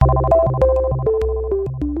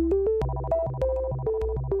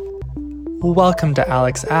Welcome to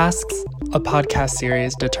Alex Asks, a podcast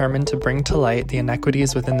series determined to bring to light the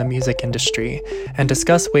inequities within the music industry and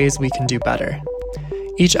discuss ways we can do better.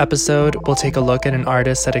 Each episode will take a look at an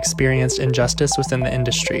artist that experienced injustice within the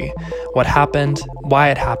industry, what happened, why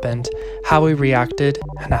it happened, how we reacted,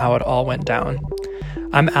 and how it all went down.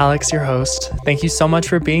 I'm Alex, your host. Thank you so much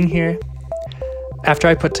for being here. After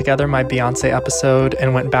I put together my Beyoncé episode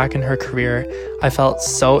and went back in her career, I felt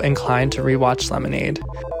so inclined to rewatch Lemonade.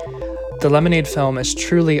 The Lemonade film is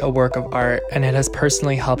truly a work of art, and it has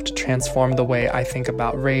personally helped transform the way I think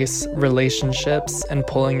about race, relationships, and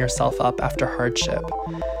pulling yourself up after hardship.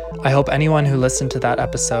 I hope anyone who listened to that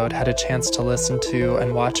episode had a chance to listen to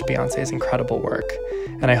and watch Beyoncé's incredible work,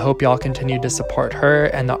 and I hope y'all continue to support her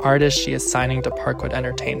and the artist she is signing to Parkwood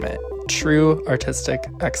Entertainment. True artistic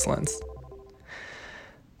excellence.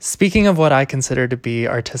 Speaking of what I consider to be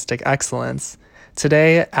artistic excellence,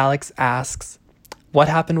 today Alex asks, what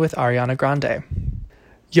happened with Ariana Grande?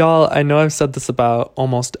 Y'all, I know I've said this about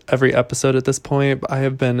almost every episode at this point, but I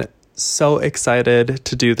have been so excited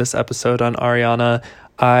to do this episode on Ariana.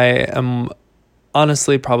 I am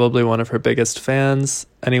honestly probably one of her biggest fans.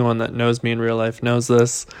 Anyone that knows me in real life knows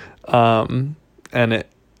this. And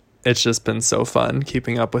it's just been so fun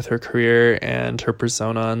keeping up with her career and her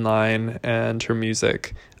persona online and her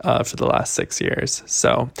music for the last 6 years.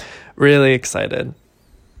 So really excited.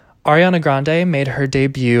 Ariana Grande made her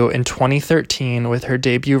debut in 2013 with her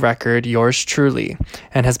debut record, Yours Truly,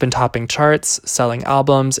 and has been topping charts, selling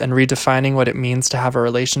albums, and redefining what it means to have a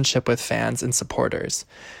relationship with fans and supporters.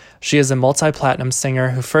 She is a multi-platinum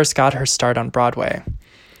singer who first got her start on Broadway.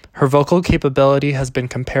 Her vocal capability has been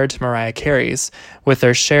compared to Mariah Carey's, with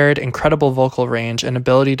their shared incredible vocal range and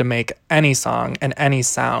ability to make any song and any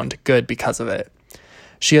sound good because of it.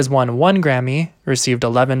 She has won 1 Grammy, received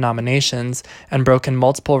 11 nominations, and broken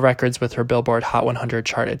multiple records with her Billboard Hot 100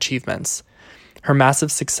 chart achievements. Her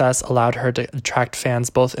massive success allowed her to attract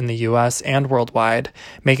fans both in the US and worldwide,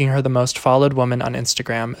 making her the most followed woman on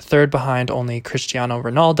Instagram, third behind only Cristiano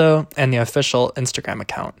Ronaldo and the official Instagram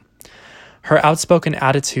account. Her outspoken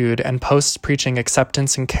attitude and posts preaching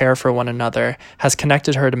acceptance and care for one another has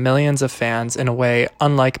connected her to millions of fans in a way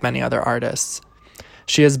unlike many other artists.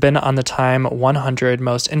 She has been on the Time 100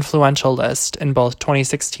 Most Influential list in both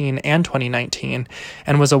 2016 and 2019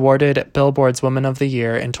 and was awarded Billboard's Woman of the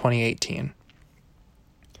Year in 2018.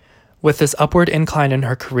 With this upward incline in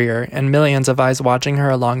her career and millions of eyes watching her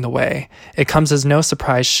along the way, it comes as no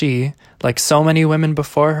surprise she, like so many women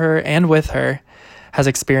before her and with her, has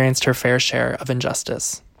experienced her fair share of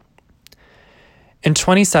injustice. In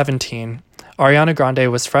 2017, Ariana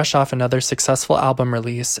Grande was fresh off another successful album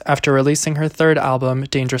release after releasing her third album,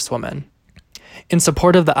 Dangerous Woman. In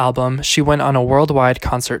support of the album, she went on a worldwide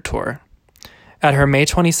concert tour. At her May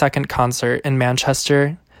 22nd concert in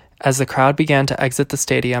Manchester, as the crowd began to exit the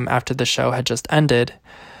stadium after the show had just ended,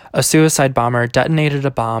 a suicide bomber detonated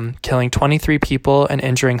a bomb, killing 23 people and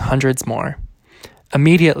injuring hundreds more.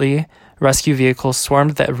 Immediately, rescue vehicles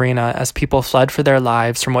swarmed the arena as people fled for their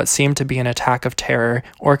lives from what seemed to be an attack of terror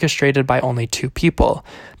orchestrated by only 2 people,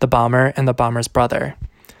 the bomber and the bomber's brother.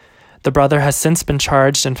 The brother has since been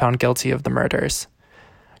charged and found guilty of the murders.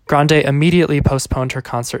 Grande immediately postponed her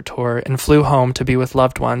concert tour and flew home to be with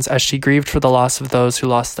loved ones as she grieved for the loss of those who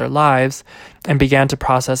lost their lives and began to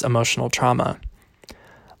process emotional trauma.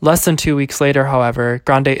 Less than 2 weeks later, however,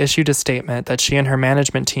 Grande issued a statement that she and her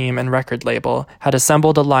management team and record label had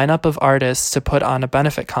assembled a lineup of artists to put on a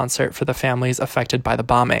benefit concert for the families affected by the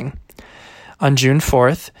bombing. On June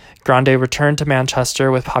 4th, Grande returned to Manchester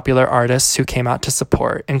with popular artists who came out to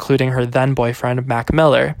support, including her then-boyfriend Mac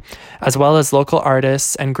Miller, as well as local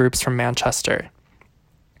artists and groups from Manchester.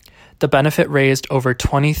 The benefit raised over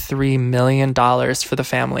 $23 million for the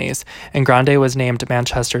families, and Grande was named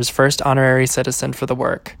Manchester's first honorary citizen for the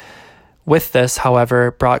work. With this, however,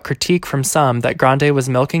 brought critique from some that Grande was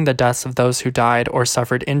milking the deaths of those who died or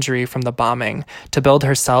suffered injury from the bombing to build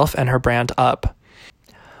herself and her brand up.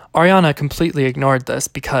 Ariana completely ignored this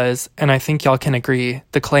because, and I think y'all can agree,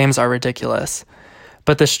 the claims are ridiculous.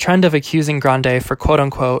 But this trend of accusing Grande for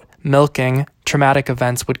quote-unquote milking traumatic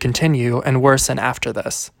events would continue and worsen after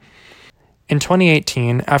this. In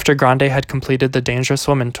 2018, after Grande had completed the Dangerous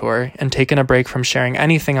Woman tour and taken a break from sharing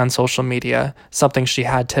anything on social media, something she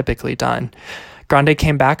had typically done, Grande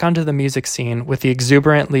came back onto the music scene with the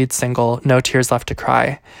exuberant lead single No Tears Left to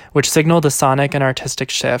Cry, which signaled a sonic and artistic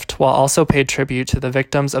shift while also paid tribute to the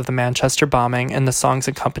victims of the Manchester bombing in the song's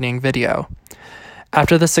accompanying video.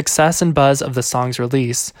 After the success and buzz of the song's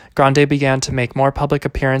release, Grande began to make more public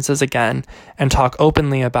appearances again and talk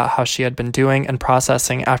openly about how she had been doing and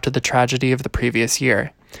processing after the tragedy of the previous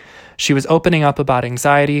year. she was opening up about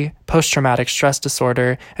anxiety, post-traumatic stress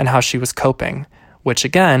disorder, and how she was coping, which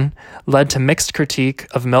again led to mixed critique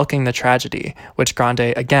of milking the tragedy, which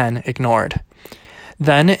Grande again ignored.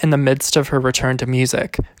 Then, in the midst of her return to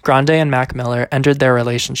music, Grande and Mac Miller ended their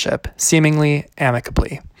relationship, seemingly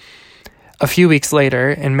amicably. A few weeks later,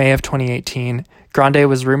 in May of 2018, Grande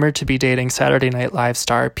was rumored to be dating Saturday Night Live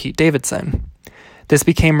star Pete Davidson. This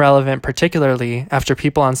became relevant particularly after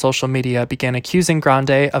people on social media began accusing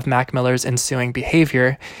Grande of Mac Miller's ensuing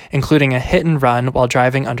behavior, including a hit and run while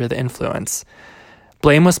driving under the influence.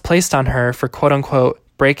 Blame was placed on her for quote-unquote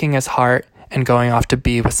breaking his heart and going off to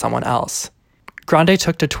be with someone else. Grande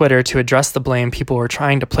took to Twitter to address the blame people were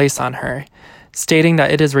trying to place on her, stating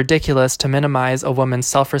that it is ridiculous to minimize a woman's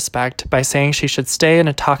self-respect by saying she should stay in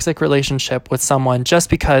a toxic relationship with someone just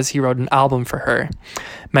because he wrote an album for her.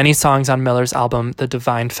 Many songs on Miller's album, The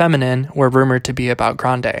Divine Feminine, were rumored to be about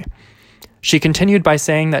Grande. She continued by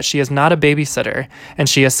saying that she is not a babysitter, and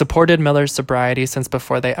she has supported Miller's sobriety since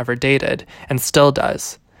before they ever dated, and still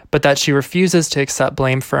does, but that she refuses to accept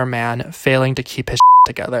blame for a man failing to keep his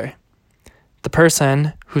together. The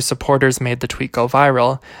person, whose supporters made the tweet go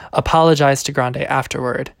viral, apologized to Grande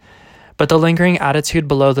afterward. But the lingering attitude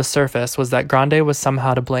below the surface was that Grande was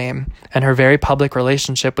somehow to blame, and her very public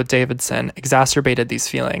relationship with Davidson exacerbated these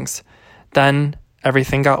feelings. Then,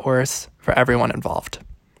 everything got worse for everyone involved.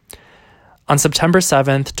 On September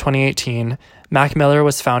 7th, 2018, Mac Miller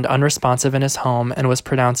was found unresponsive in his home and was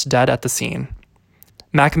pronounced dead at the scene.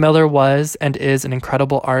 Mac Miller was and is an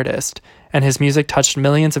incredible artist, and his music touched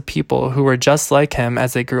millions of people who were just like him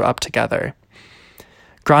as they grew up together.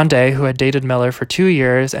 Grande, who had dated Miller for 2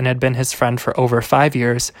 years and had been his friend for over 5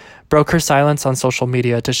 years, broke her silence on social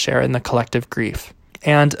media to share in the collective grief.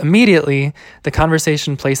 And immediately, the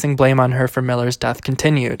conversation placing blame on her for Miller's death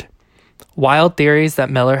continued. Wild theories that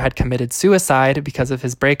Miller had committed suicide because of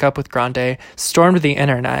his breakup with Grande stormed the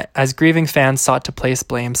internet as grieving fans sought to place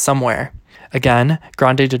blame somewhere. Again,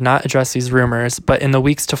 Grande did not address these rumors, but in the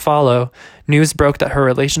weeks to follow, news broke that her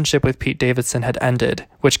relationship with Pete Davidson had ended,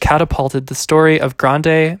 which catapulted the story of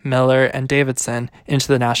Grande, Miller, and Davidson into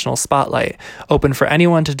the national spotlight, open for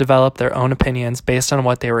anyone to develop their own opinions based on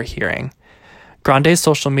what they were hearing. Grande's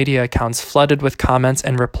social media accounts flooded with comments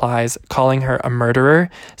and replies calling her a murderer,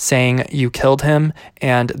 saying, "You killed him,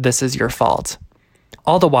 and this is your fault."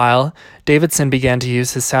 All the while, Davidson began to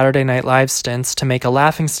use his Saturday Night Live stints to make a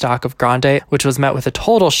laughingstock of Grande, which was met with a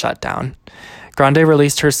total shutdown. Grande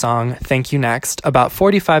released her song, Thank You Next, about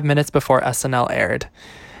 45 minutes before SNL aired.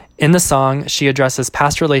 In the song, she addresses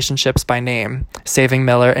past relationships by name, saving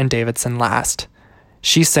Miller and Davidson last.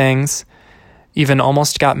 She sings, "Even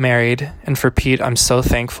almost got married, and for Pete I'm so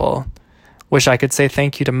thankful. Wish I could say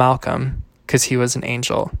thank you to Malcolm, 'cause he was an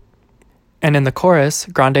angel." And in the chorus,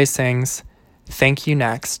 Grande sings, "Thank you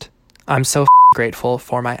next. I'm so grateful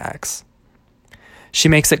for my ex." She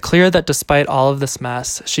makes it clear that despite all of this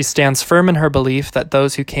mess, she stands firm in her belief that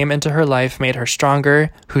those who came into her life made her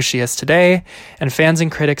stronger, who she is today, and fans and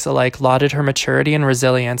critics alike lauded her maturity and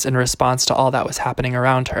resilience in response to all that was happening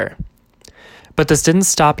around her. But this didn't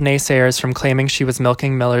stop naysayers from claiming she was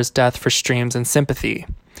milking Miller's death for streams and sympathy.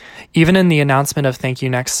 Even in the announcement of Thank You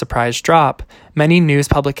Next's surprise drop, many news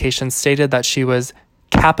publications stated that she was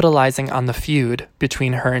capitalizing on the feud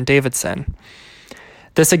between her and Davidson.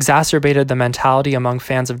 This exacerbated the mentality among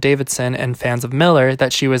fans of Davidson and fans of Miller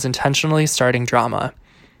that she was intentionally starting drama.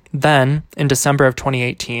 Then, in December of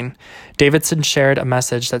 2018, Davidson shared a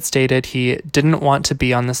message that stated he didn't want to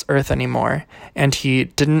be on this earth anymore, and he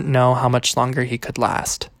didn't know how much longer he could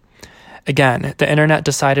last. Again, the internet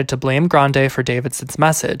decided to blame Grande for Davidson's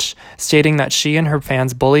message, stating that she and her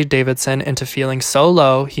fans bullied Davidson into feeling so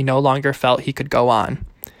low he no longer felt he could go on.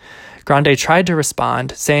 Grande tried to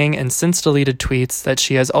respond, saying in since-deleted tweets that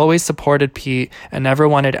she has always supported Pete and never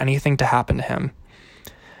wanted anything to happen to him.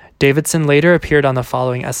 Davidson later appeared on the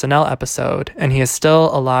following SNL episode, and he is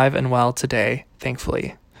still alive and well today,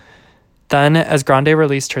 thankfully. Then, as Grande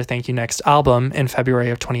released her Thank You Next album in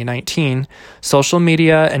February of 2019, social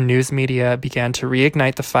media and news media began to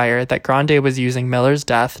reignite the fire that Grande was using Miller's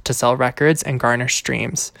death to sell records and garner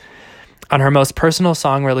streams. On her most personal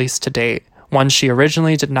song released to date, one she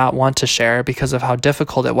originally did not want to share because of how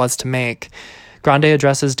difficult it was to make, Grande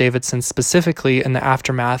addresses Davidson specifically in the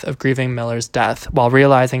aftermath of grieving Miller's death while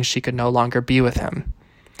realizing she could no longer be with him.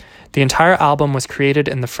 The entire album was created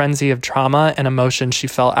in the frenzy of trauma and emotion she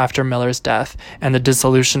felt after Miller's death and the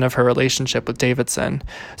dissolution of her relationship with Davidson,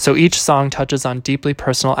 so each song touches on deeply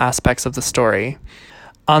personal aspects of the story.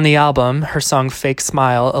 On the album, her song Fake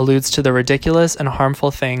Smile alludes to the ridiculous and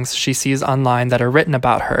harmful things she sees online that are written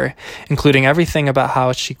about her, including everything about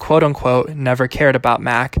how she quote-unquote never cared about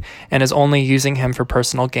Mac and is only using him for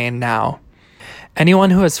personal gain now.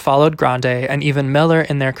 Anyone who has followed Grande and even Miller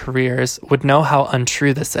in their careers would know how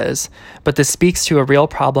untrue this is, but this speaks to a real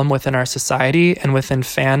problem within our society and within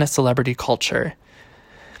fan celebrity culture.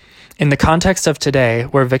 In the context of today,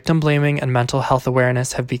 where victim blaming and mental health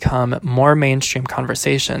awareness have become more mainstream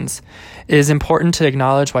conversations, it is important to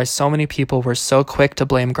acknowledge why so many people were so quick to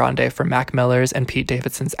blame Grande for Mac Miller's and Pete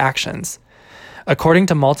Davidson's actions. According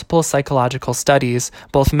to multiple psychological studies,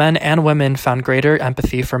 both men and women found greater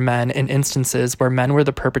empathy for men in instances where men were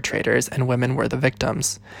the perpetrators and women were the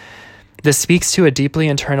victims. This speaks to a deeply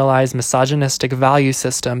internalized misogynistic value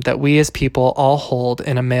system that we as people all hold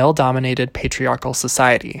in a male-dominated patriarchal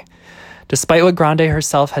society. Despite what Grande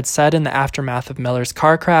herself had said in the aftermath of Miller's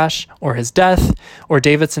car crash, or his death, or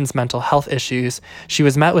Davidson's mental health issues, she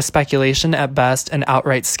was met with speculation at best and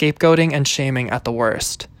outright scapegoating and shaming at the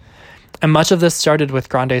worst. And much of this started with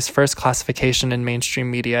Grande's first classification in mainstream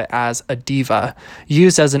media as a diva,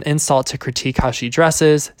 used as an insult to critique how she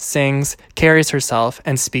dresses, sings, carries herself,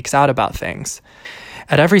 and speaks out about things.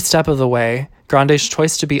 At every step of the way, Grande's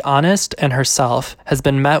choice to be honest and herself has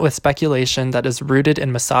been met with speculation that is rooted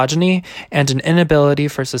in misogyny and an inability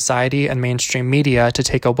for society and mainstream media to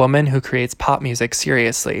take a woman who creates pop music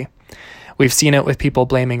seriously. We've seen it with people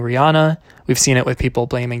blaming Rihanna, we've seen it with people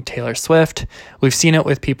blaming Taylor Swift, we've seen it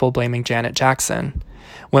with people blaming Janet Jackson.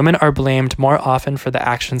 Women are blamed more often for the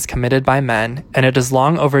actions committed by men, and it is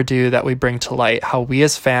long overdue that we bring to light how we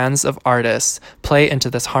as fans of artists play into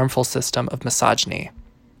this harmful system of misogyny.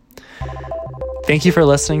 Thank you for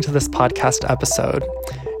listening to this podcast episode.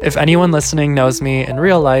 If anyone listening knows me in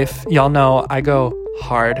real life, y'all know I go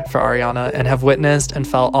hard for Ariana and have witnessed and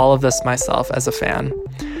felt all of this myself as a fan.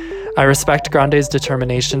 I respect Grande's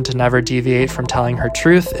determination to never deviate from telling her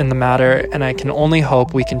truth in the matter, and I can only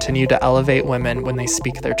hope we continue to elevate women when they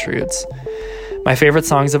speak their truths. My favorite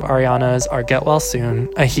songs of Ariana's are Get Well Soon,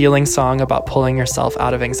 a healing song about pulling yourself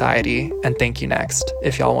out of anxiety, and Thank You Next,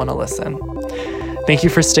 if y'all want to listen. Thank you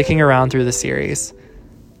for sticking around through the series.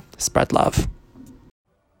 Spread love.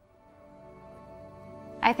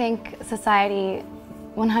 I think society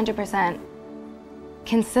 100%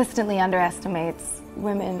 consistently underestimates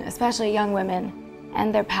women, especially young women,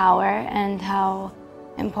 and their power and how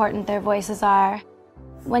important their voices are.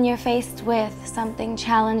 When you're faced with something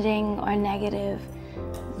challenging or negative,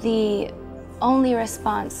 the only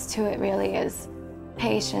response to it really is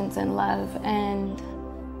patience and love and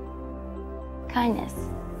kindness.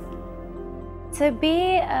 To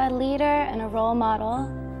be a leader and a role model,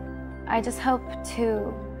 I just hope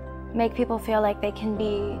to make people feel like they can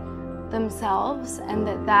be themselves and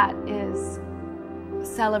that is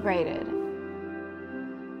celebrated